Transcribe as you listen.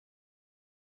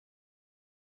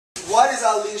What is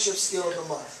our leadership skill of the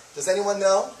month? Does anyone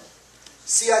know?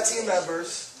 CIT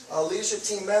members, our leadership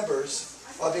team members,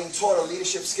 are being taught a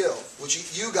leadership skill,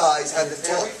 which you guys have been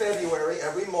taught every February,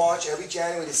 every March, every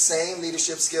January, the same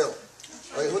leadership skill.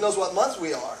 Okay, who knows what month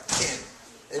we are in?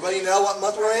 Anybody know what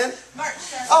month we're in? March.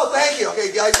 Oh, thank you. Okay,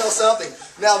 you guys know something.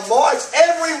 Now,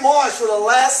 every March for the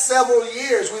last several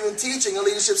years, we've been teaching a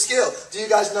leadership skill. Do you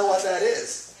guys know what that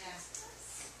is?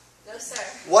 Yeah. No, sir.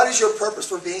 What is your purpose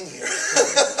for being here?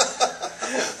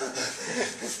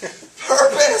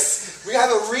 Purpose. We have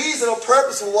a reason or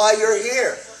purpose for why you're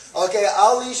here. Okay,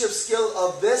 our leadership skill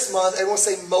of this month, everyone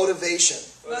say motivation.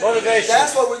 Motivation.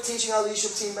 That's what we're teaching our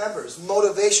leadership team members.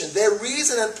 Motivation. Their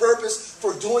reason and purpose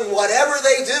for doing whatever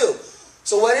they do.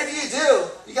 So whatever you do,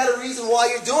 you got a reason why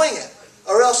you're doing it.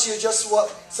 Or else you're just what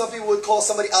some people would call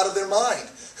somebody out of their mind.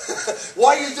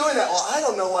 Why are you doing that? Well, I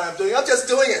don't know why I'm doing it. I'm just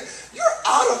doing it. You're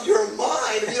out of your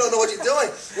mind if you don't know what you're doing.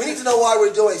 We need to know why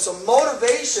we're doing it. So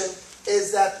motivation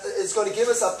is that it's going to give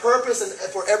us a purpose and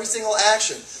for every single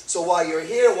action. So why you're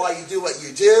here, why you do what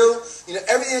you do,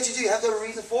 everything that you do, you have to have a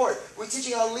reason for it. We're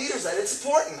teaching our leaders that. It's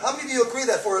important. How many of you agree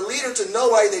that for a leader to know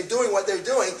why they're doing what they're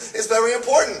doing is very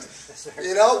important?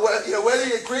 Whether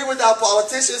you agree with our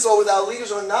politicians or with our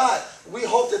leaders or not, we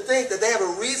hope to think that they have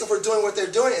a reason for doing what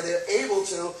they're doing and they're able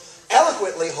to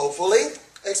eloquently, hopefully,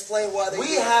 explain why they do it.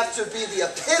 We have to be the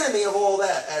epitome of all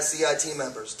that as CIT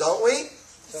members, don't we?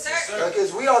 Sir.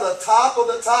 Because we are the top of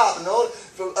the top.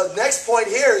 Next point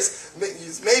here is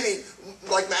maybe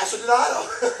like Master Dinoto,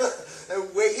 the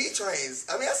way he trains.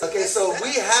 Okay, so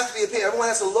we have to be opinion. Everyone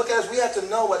has to look at us. We have to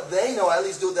know what they know. At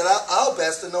least do our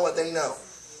best to know what they know.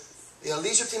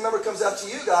 Leadership team member comes up to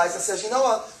you guys and says, you know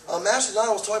what, Master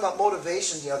Dinoto was talking about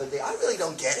motivation the other day. I really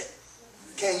don't get it.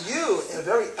 Can you, in a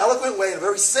very eloquent way, in a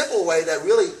very simple way that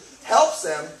really helps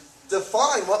them,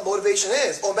 define what motivation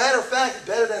is? Or matter of fact,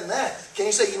 better than that, can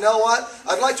you say, you know what,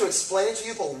 I'd like to explain it to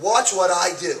you, but watch what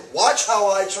I do. Watch how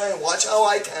I train. Watch how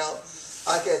I count.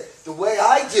 The way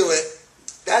I do it,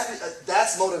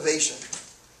 that's motivation.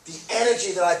 The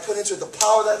energy that I put into it, the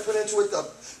power that I put into it, the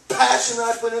passion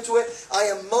that I put into it. I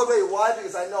am motivated. Why?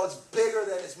 Because I know it's bigger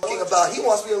than it's talking about. He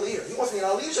wants to be a leader. He wants to be in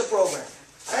our leadership program.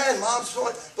 And mom's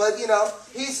point, but he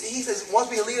says wants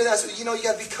to be a leader. That's you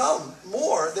got to become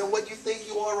more than what you think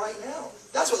you are right now.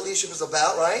 That's what leadership is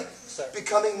about, right? Sir.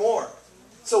 Becoming more.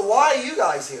 So why are you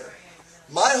guys here?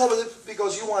 My hope is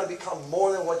because you want to become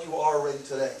more than what you are already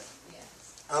today.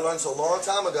 I learned so a long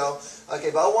time ago. Okay,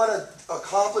 if I want to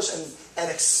accomplish and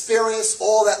experience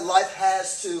all that life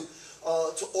has to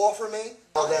offer me,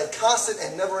 that constant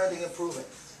and never-ending improvement.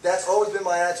 That's always been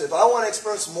my attitude. If I want to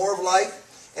experience more of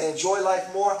life and enjoy life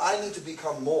more, I need to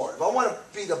become more. If I want to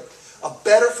be a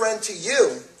better friend to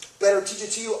you, better teacher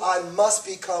to you, I must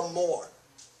become more.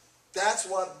 That's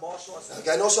what martial arts is.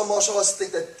 I know some martial artists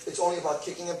think that it's only about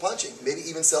kicking and punching, maybe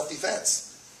even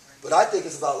self-defense. But I think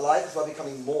it's about life, it's about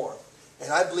becoming more.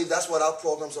 And I believe that's what our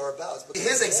programs are about.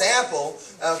 His example,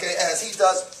 okay, as he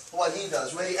does what he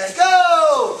does. Ready, and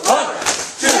go! 1,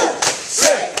 2,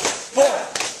 3, 4.